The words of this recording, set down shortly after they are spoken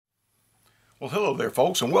Well, hello there,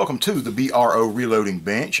 folks, and welcome to the BRO Reloading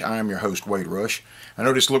Bench. I am your host, Wade Rush. I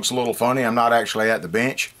know this looks a little funny. I'm not actually at the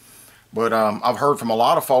bench, but I've heard from a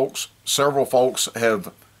lot of folks. Several folks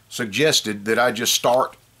have suggested that I just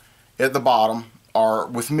start at the bottom, or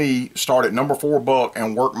with me, start at number 4 buck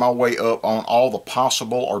and work my way up on all the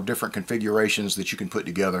possible or different configurations that you can put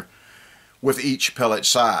together with each pellet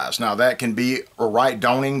size. Now, that can be a right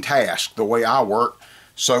daunting task, the way I work.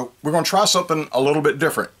 So we're going to try something a little bit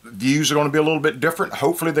different. Views are going to be a little bit different.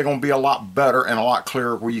 Hopefully they're going to be a lot better and a lot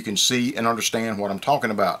clearer where you can see and understand what I'm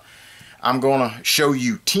talking about. I'm going to show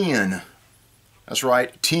you 10, that's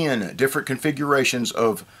right, 10 different configurations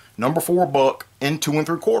of number 4 buck in 2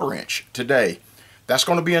 3/4 inch today. That's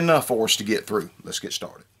going to be enough for us to get through. Let's get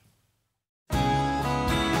started.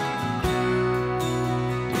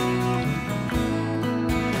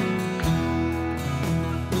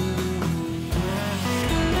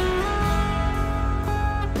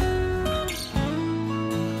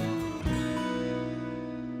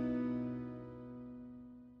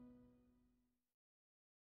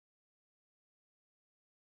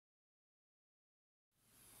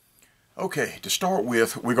 Okay, to start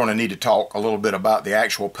with, we're going to need to talk a little bit about the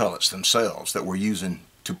actual pellets themselves that we're using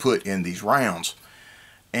to put in these rounds.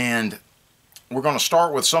 And we're going to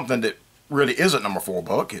start with something that really isn't number 4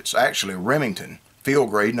 buck. It's actually Remington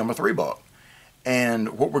field grade number 3 buck.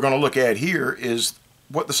 And what we're going to look at here is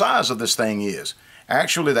what the size of this thing is.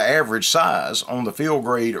 Actually, the average size on the field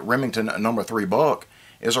grade Remington number 3 buck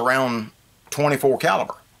is around 24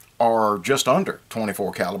 caliber, or just under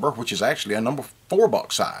 24 caliber, which is actually a number 4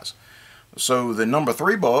 buck size. So the number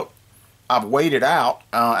 3 buck, I've weighed it out,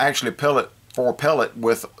 actually pellet for pellet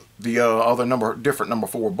with the different number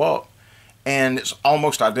 4 buck, and it's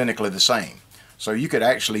almost identically the same. So you could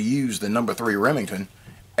actually use the number 3 Remington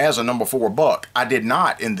as a number 4 buck. I did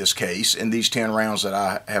not in this case, in these 10 rounds that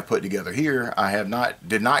I have put together here,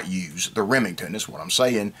 did not use the Remington, is what I'm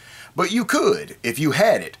saying. But you could, if you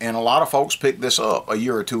had it, and a lot of folks picked this up a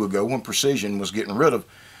year or two ago when Precision was getting rid of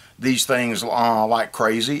these things like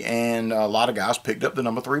crazy, and a lot of guys picked up the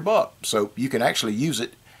number 3 buck. So you can actually use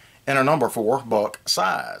it in a number 4 buck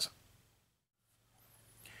size.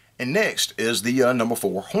 And next is the number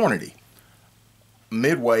 4 Hornady.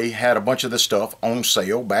 Midway had a bunch of this stuff on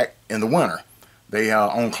sale back in the winter. They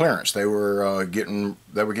on clearance. They were getting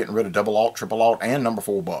rid of double aught, triple aught, and number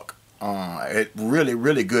 4 buck at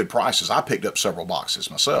really good prices. I picked up several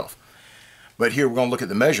boxes myself. But here we're going to look at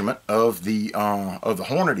the measurement of the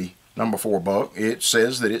Hornady number 4 buck. It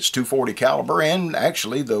says that it's 240 caliber, and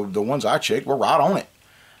actually the ones I checked were right on it.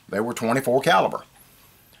 They were 24 caliber.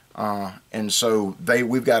 And so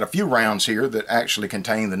we've got a few rounds here that actually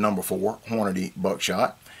contain the number 4 Hornady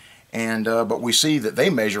Buckshot, and but we see that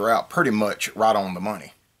they measure out pretty much right on the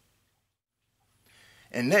money.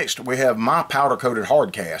 And next we have my powder coated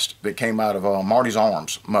hard cast that came out of Marty's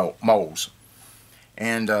Arms molds.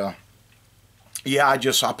 And yeah,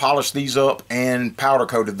 I polished these up and powder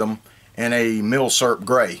coated them in a Milsurp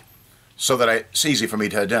gray so that it's easy for me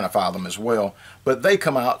to identify them as well. But they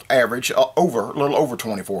come out average a little over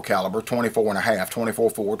 24 caliber, 24.5,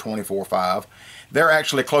 24.4, 24.5. They're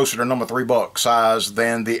actually closer to number 3 buck size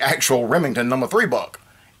than the actual Remington number 3 buck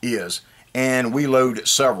is. And we load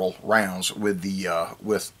several rounds with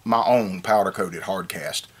with my own powder coated hard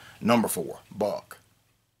cast number 4 buck.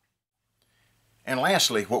 And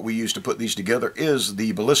lastly, what we use to put these together is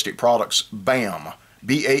the Ballistic Products BAM,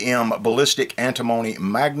 B-A-M Ballistic Antimony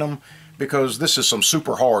Magnum, because this is some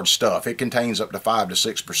super hard stuff. It contains up to 5 to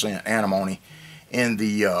 6% antimony in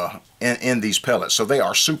these pellets, so they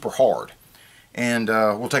are super hard. And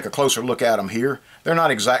we'll take a closer look at them here. They're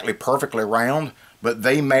not exactly perfectly round, but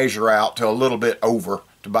they measure out to a little bit over,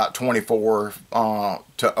 to about 24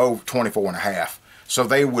 to over 24.5. So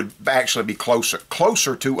they would actually be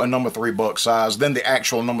closer to a number 3 buck size than the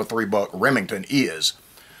actual number 3 buck Remington is.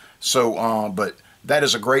 So, but that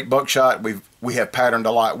is a great buckshot. We have patterned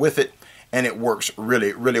a lot with it, and it works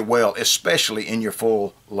really well, especially in your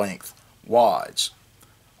full length wads.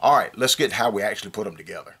 All right, let's get how we actually put them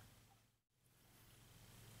together.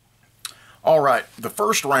 All right, the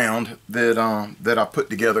first round that I put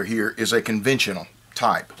together here is a conventional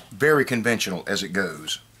type, very conventional as it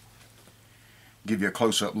goes. Give you a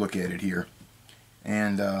close-up look at it here,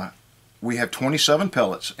 and we have 27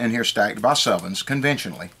 pellets in here stacked by 7s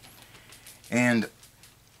conventionally, and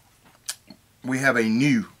we have a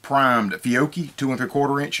new primed Fiocchi 2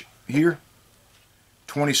 3/4 inch here,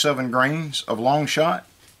 27 grains of long shot,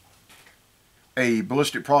 a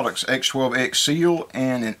Ballistic Products X12X seal,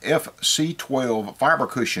 and an FC12 fiber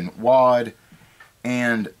cushion wad.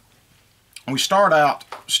 And we start out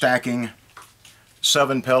stacking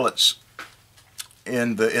 7 pellets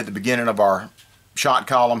at the beginning of our shot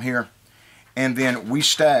column here, and then we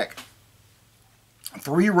stack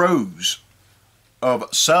 3 rows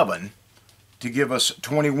of 7 to give us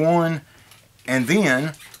 21, and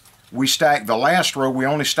then we stack the last row. We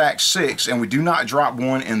only stack 6, and we do not drop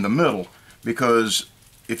one in the middle, because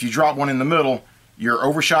if you drop one in the middle, your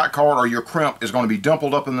overshot card or your crimp is going to be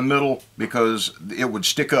dumpled up in the middle because it would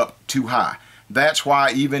stick up too high. That's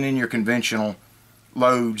why even in your conventional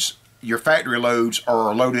loads, your factory loads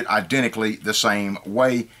are loaded identically the same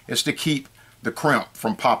way. It's to keep the crimp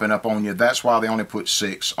from popping up on you. That's why they only put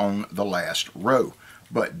 6 on the last row.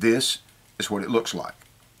 But this is what it looks like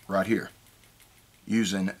right here,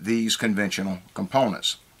 using these conventional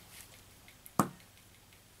components.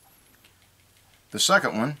 The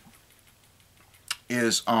second one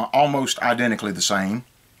is almost identically the same,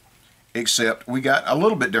 except we got a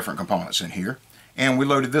little bit different components in here. And we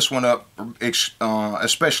loaded this one up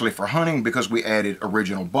especially for hunting, because we added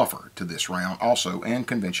original buffer to this round also, and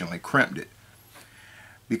conventionally crimped it.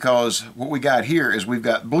 Because what we got here is we've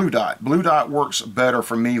got blue dot. Blue dot works better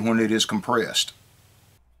for me when it is compressed.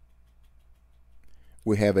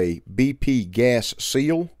 We have a BP gas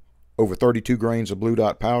seal over 32 grains of blue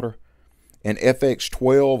dot powder, and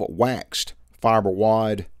FX12 waxed fiber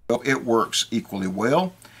wide. It works equally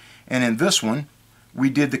well. And in this one, we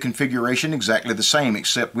did the configuration exactly the same,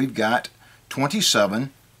 except we've got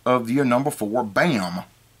 27 of the number 4 BAM,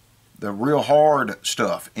 the real hard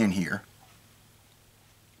stuff in here.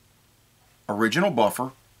 Original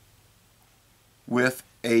buffer with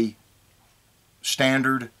a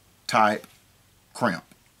standard type crimp.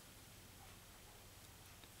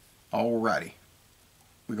 Alrighty,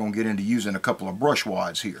 we're going to get into using a couple of brush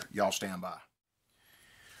wads here. Y'all stand by.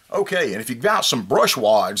 Okay, and if you've got some brush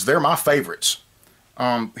wads, they're my favorites.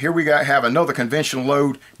 Here we have another conventional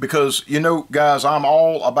load, because, you know, guys, I'm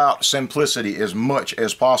all about simplicity as much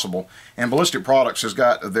as possible. And Ballistic Products has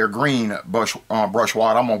got their green brush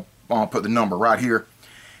wad. I'm going to put the number right here.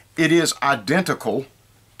 It is identical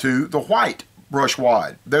to the white brush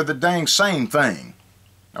wad. They're the dang same thing,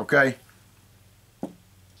 okay?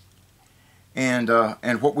 And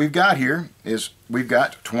what we've got here is we've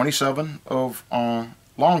got 27 of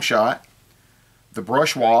long shot, the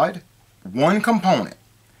brush wad, 1 component,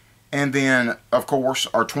 and then of course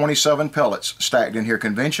our 27 pellets stacked in here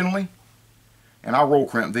conventionally. And I'll roll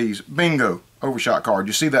crimp these. Bingo, overshot card.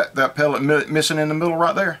 You see that pellet missing in the middle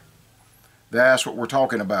right there? That's what we're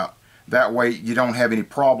talking about. That way you don't have any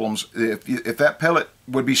problems. If that pellet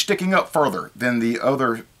would be sticking up further than the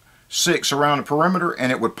other 6 around the perimeter,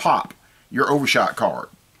 and it would pop your overshot card.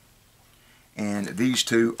 And these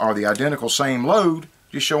two are the identical same load,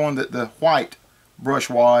 just showing that the white brush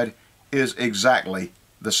wad is exactly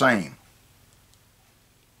the same.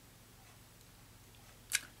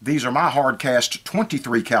 These are my hard cast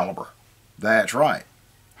 23 caliber. That's right,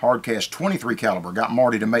 hard cast 23 caliber. Got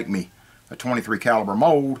Marty to make me a 23 caliber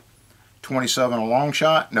mold. 27 a long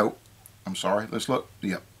shot. Nope, I'm sorry, let's look.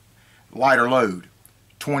 Yep, lighter load,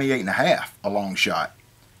 28.5 a long shot.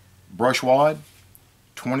 Brush wad,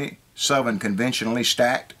 27 conventionally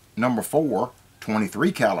stacked, number 4,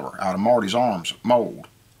 23 caliber out of Marty's Arms mold.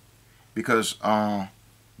 Because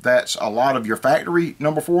that's a lot of your factory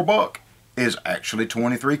number 4 buck is actually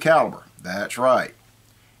 23 caliber. That's right.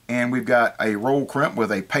 And we've got a roll crimp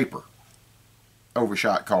with a paper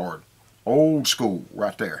overshot card. Old school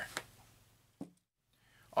right there.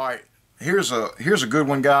 Alright, here's a good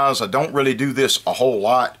one, guys. I don't really do this a whole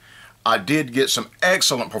lot. I did get some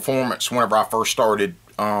excellent performance whenever I first started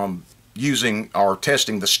using or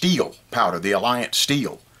testing the steel powder, the Alliance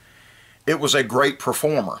steel. It was a great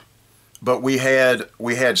performer, but we had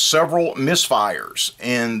several misfires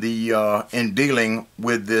in the in dealing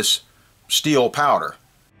with this steel powder.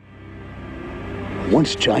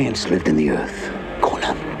 Once giants lived in the earth,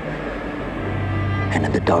 Conan, and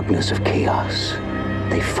in the darkness of chaos,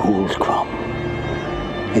 they fooled Crom,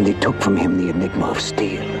 and they took from him the enigma of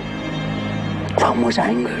steel. Crom was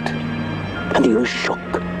angered, and the earth shook.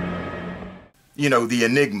 You know, the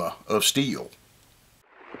enigma of steel.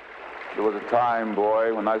 There was a time,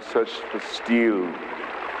 boy, when I searched for steel.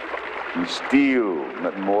 And steel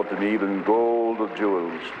meant more to me than gold or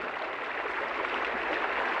jewels.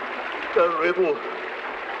 The riddle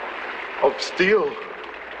of steel.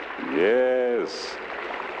 Yes.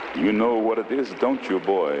 You know what it is, don't you,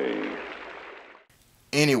 boy?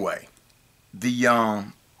 Anyway,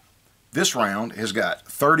 this round has got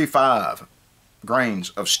 35 grains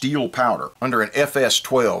of steel powder under an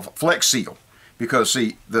FS12 Flex Seal. Because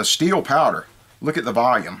see, the steel powder, look at the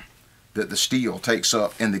volume that the steel takes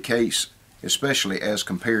up in the case, especially as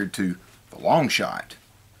compared to the long shot.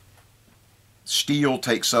 Steel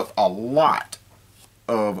takes up a lot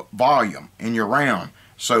of volume in your round,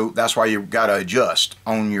 so that's why you've got to adjust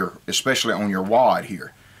on your, especially on your wad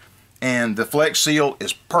here. And the Flex Seal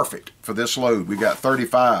is perfect for this load. We got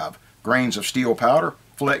 35 grains of steel powder,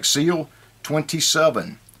 Flex Seal,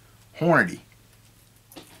 27 Hornady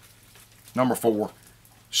number 4,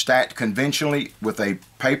 stacked conventionally with a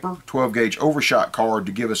paper 12 gauge overshot card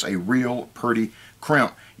to give us a real pretty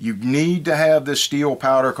crimp. You need to have this steel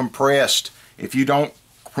powder compressed. If you don't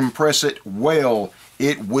compress it well,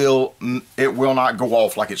 it will not go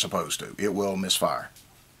off like it's supposed to. It will misfire.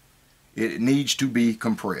 It needs to be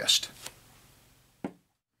compressed.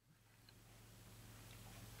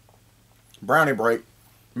 Brownie break.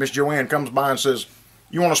 Miss Joanne comes by and says,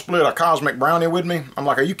 "You want to split a cosmic brownie with me?" I'm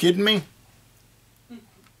like, "Are you kidding me?"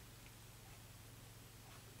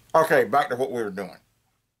 Okay, back to what we were doing.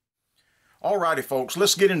 Alrighty folks,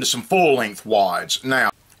 let's get into some full length wads.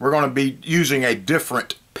 Now, we're going to be using a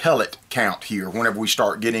different pellet count here whenever we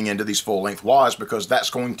start getting into these full length wads, because that's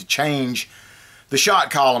going to change the shot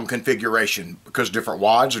column configuration, because different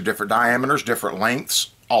wads are different diameters, different lengths,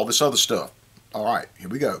 all this other stuff. Alright, here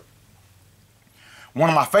we go. One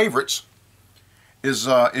of my favorites is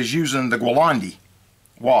using the Gualandi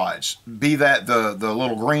wads, be that the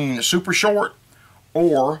little green super short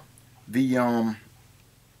or the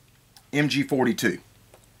MG42.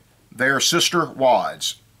 They're sister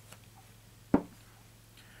wads.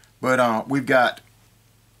 But we've got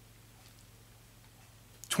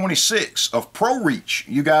 26 of Pro Reach.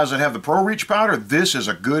 You guys that have the Pro Reach powder, this is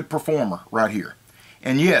a good performer right here.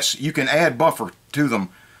 And yes, you can add buffer to them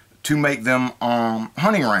to make them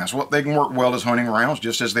hunting rounds. Well, they can work well as hunting rounds,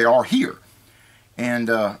 just as they are here. And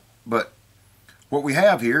but what we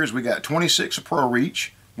have here is we got 26 of Pro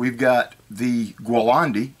Reach. We've got the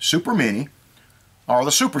Gualandi Super Mini, or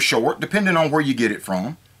the Super Short, depending on where you get it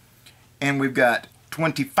from. And we've got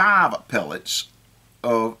 25 pellets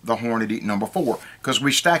of the Hornady number 4, because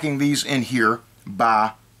we're stacking these in here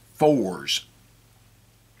by 4s.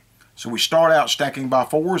 So we start out stacking by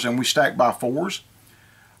 4s, and we stack by 4s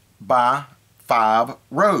by 5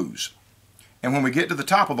 rows. And when we get to the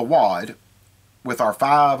top of the wad with our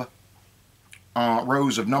 5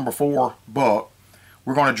 rows of number 4 buck,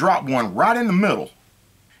 we're going to drop one right in the middle.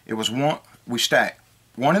 It was one, we stack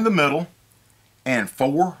 1 in the middle and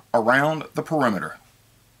 4 around the perimeter,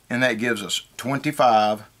 and that gives us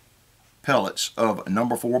 25 pellets of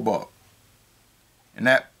number 4 buck. And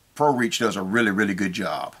that Pro Reach does a really good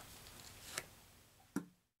job.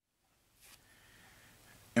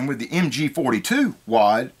 And with the MG42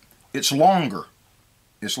 wad, it's longer.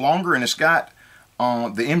 It's longer, and it's got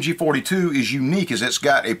the MG42 is unique as it's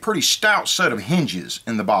got a pretty stout set of hinges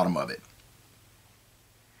in the bottom of it.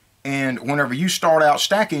 And whenever you start out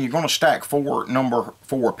stacking, you're going to stack 4 number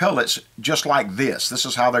 4 pellets just like this. This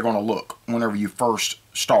is how they're going to look whenever you first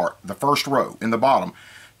start. The first row in the bottom.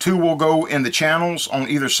 2 will go in the channels on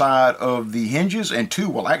either side of the hinges, and 2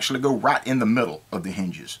 will actually go right in the middle of the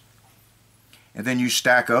hinges. And then you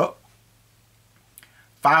stack up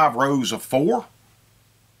 5 rows of 4.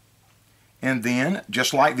 And then,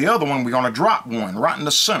 just like the other one, we're going to drop one right in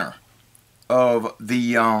the center of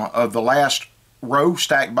the last row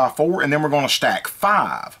stacked by 4, and then we're going to stack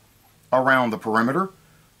 5 around the perimeter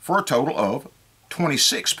for a total of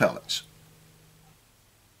 26 pellets.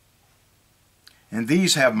 And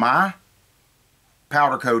these have my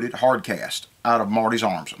powder-coated hard cast out of Marty's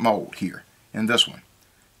Arms mold here in this one.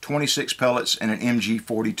 26 pellets and an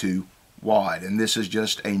MG42 wad, and this is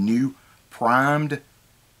just a new primed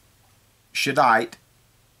Shadite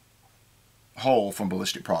hull from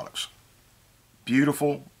Ballistic Products.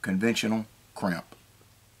 Beautiful conventional crimp.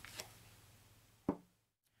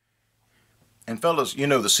 And fellas, you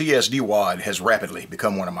know, the CSD wad has rapidly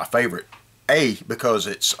become one of my favorite. A, because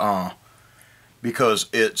it's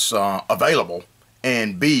available,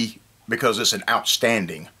 and B, because it's an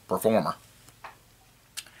outstanding performer.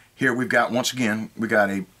 Here we've got, once again, we got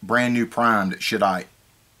a brand new primed Shadite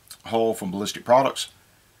hull from Ballistic Products.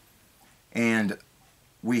 And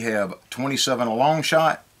we have 27 a long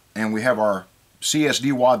shot, and we have our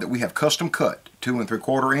CSD wad that we have custom cut 2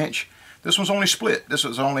 3/4 inch. This one's only split. This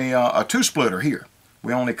is only a 2 splitter here.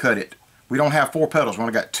 We only cut it. We don't have 4 pedals. We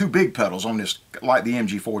only got 2 big pedals on this, like the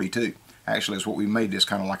MG42. Actually, it's what we made this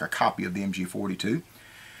kind of like a copy of the MG42.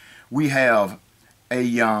 We have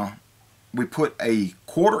a we put a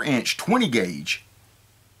 1/4 inch 20 gauge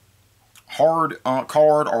hard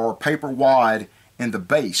card or paper wad in the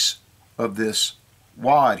base of this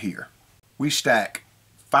wad here. We stack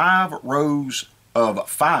 5 rows of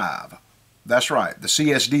 5. That's right, the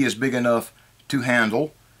CSD is big enough to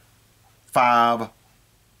handle 5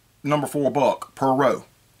 number 4 buck per row.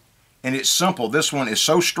 And it's simple. This one is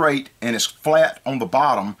so straight and it's flat on the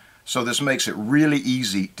bottom, so this makes it really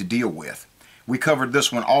easy to deal with. We covered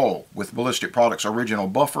this one all with Ballistic Products original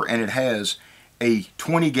buffer, and it has a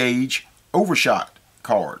 20 gauge overshot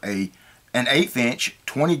card, an 1/8 inch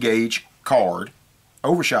 20 gauge card,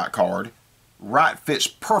 overshot card, right, fits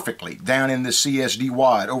perfectly down in this CSD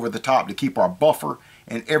wide over the top to keep our buffer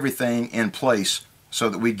and everything in place so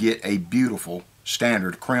that we get a beautiful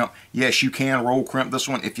standard crimp. Yes, you can roll crimp this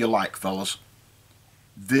one if you like, fellas.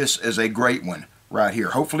 This is a great one right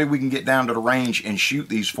here. Hopefully we can get down to the range and shoot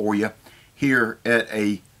these for you here at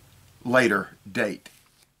a later date.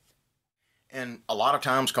 And a lot of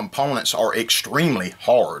times components are extremely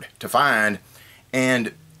hard to find,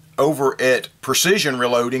 and over at Precision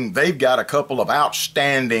Reloading, they've got a couple of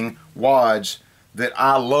outstanding wads that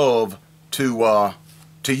I love to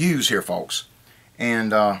use here, folks.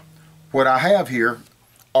 And what I have here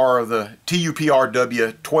are the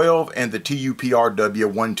TUPRW 12 and the TUPRW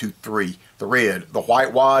 123. The red. The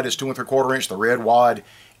white wad is 2 3/4 inch. The red wad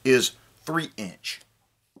is 3 inch.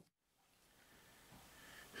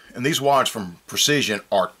 And these wads from Precision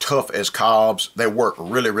are tough as cobs. They work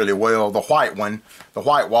really, really well. The white one, the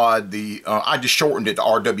white wad, I just shortened it to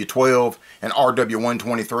RW12 and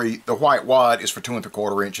RW123. The white wad is for 2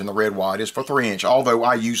 3/4 inch and the red wad is for 3 inch. Although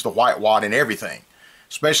I use the white wad in everything,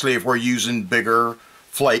 especially if we're using bigger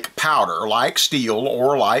flake powder like steel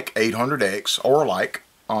or like 800X or like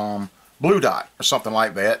blue dot or something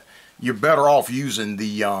like that. You're better off using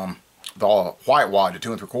the white wad, the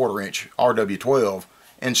 2 3/4 inch RW12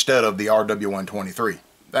 instead of the RW123.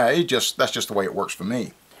 That's just the way it works for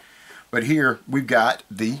me. But here we've got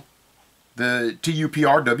the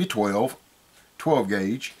TUPRW12 12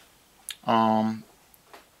 gauge 2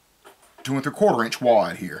 3/4 inch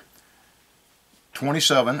wad here.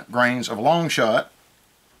 27 grains of long shot,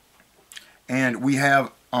 and we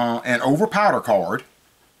have an over powder card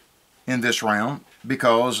in this round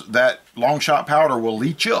because that long shot powder will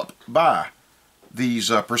leach up by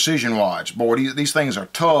these precision wads. Boy, these things are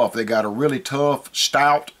tough. They got a really tough,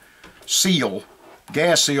 stout seal,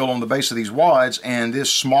 gas seal on the base of these wads, and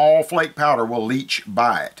this small flake powder will leach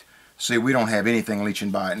by it. See, we don't have anything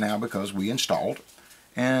leaching by it now because we installed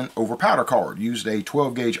an over powder card. Used a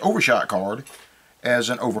 12 gauge overshot card as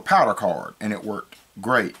an over powder card, and it worked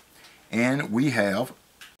great. And we have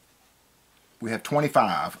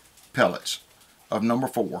 25 pellets of number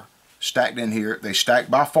 4 stacked in here. They stack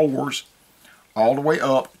by 4s all the way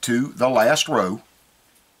up to the last row.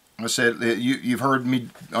 I said, you've heard me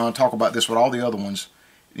talk about this with all the other ones.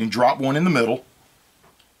 You drop one in the middle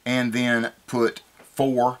and then put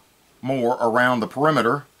 4 more around the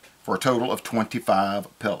perimeter for a total of 25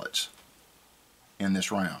 pellets in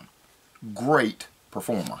this round. Great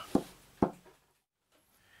performer.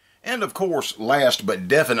 And of course, last but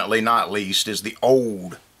definitely not least is the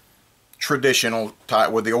old traditional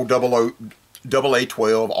type with the old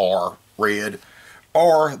AA12R red,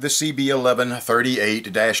 or the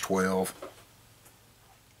CB1138-12.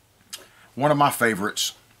 One of my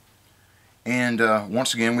favorites. And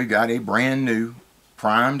once again, we've got a brand new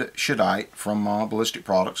primed shadite from Ballistic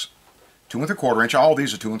Products, 2 3/4 inch. All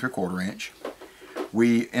these are 2 3/4 inch.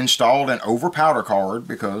 We installed an over powder card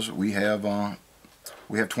because we have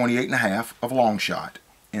 28.5 of long shot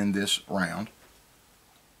in this round,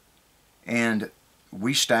 and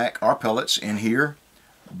we stack our pellets in here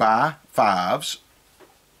by 5s,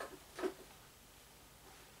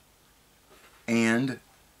 and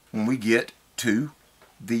when we get to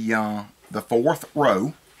the 4th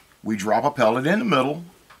row, we drop a pellet in the middle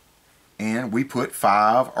and we put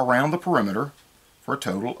 5 around the perimeter for a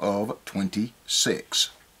total of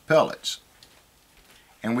 26 pellets.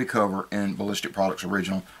 And we cover in Ballistic Products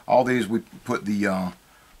Original. All these we put the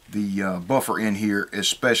buffer in here,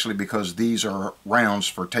 especially because these are rounds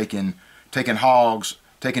for taking hogs,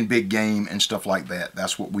 taking big game and stuff like that.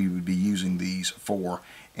 That's what we would be using these for.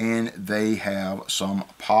 And they have some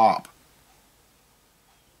pop.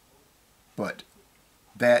 But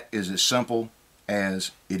that is as simple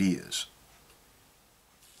as it is.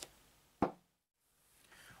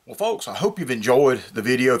 Well, folks, I hope you've enjoyed the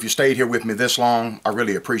video. If you stayed here with me this long, I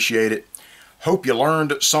really appreciate it. Hope you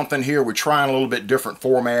learned something here. We're trying a little bit different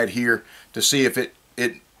format here to see if it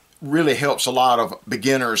really helps a lot of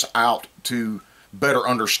beginners out to better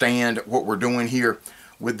understand what we're doing here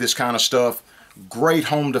with this kind of stuff. Great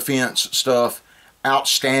home defense stuff,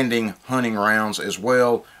 outstanding hunting rounds as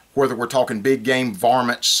well. Whether we're talking big game,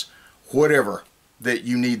 varmints, whatever that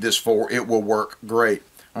you need this for, it will work great.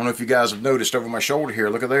 I don't know if you guys have noticed over my shoulder here,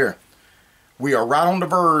 look at there. We are right on the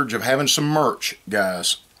verge of having some merch,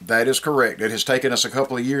 guys. That is correct. It has taken us a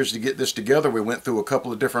couple of years to get this together. We went through a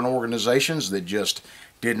couple of different organizations that just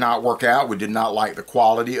did not work out. We did not like the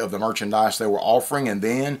quality of the merchandise they were offering, and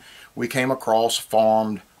then we came across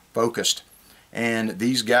Farmed Focused. And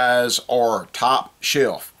these guys are top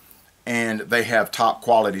shelf, and they have top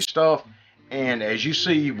quality stuff. And as you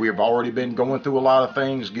see, we've already been going through a lot of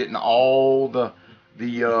things, getting all the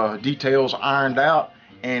details ironed out.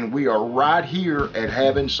 And we are right here at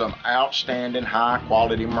having some outstanding high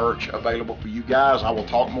quality merch available for you guys. I will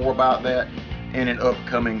talk more about that in an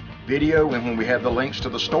upcoming video. And when we have the links to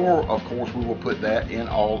the store, of course, we will put that in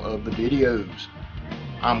all of the videos.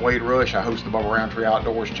 I'm Wade Rush. I host the Bubba Roundtree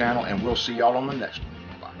Outdoors channel, and we'll see y'all on the next one.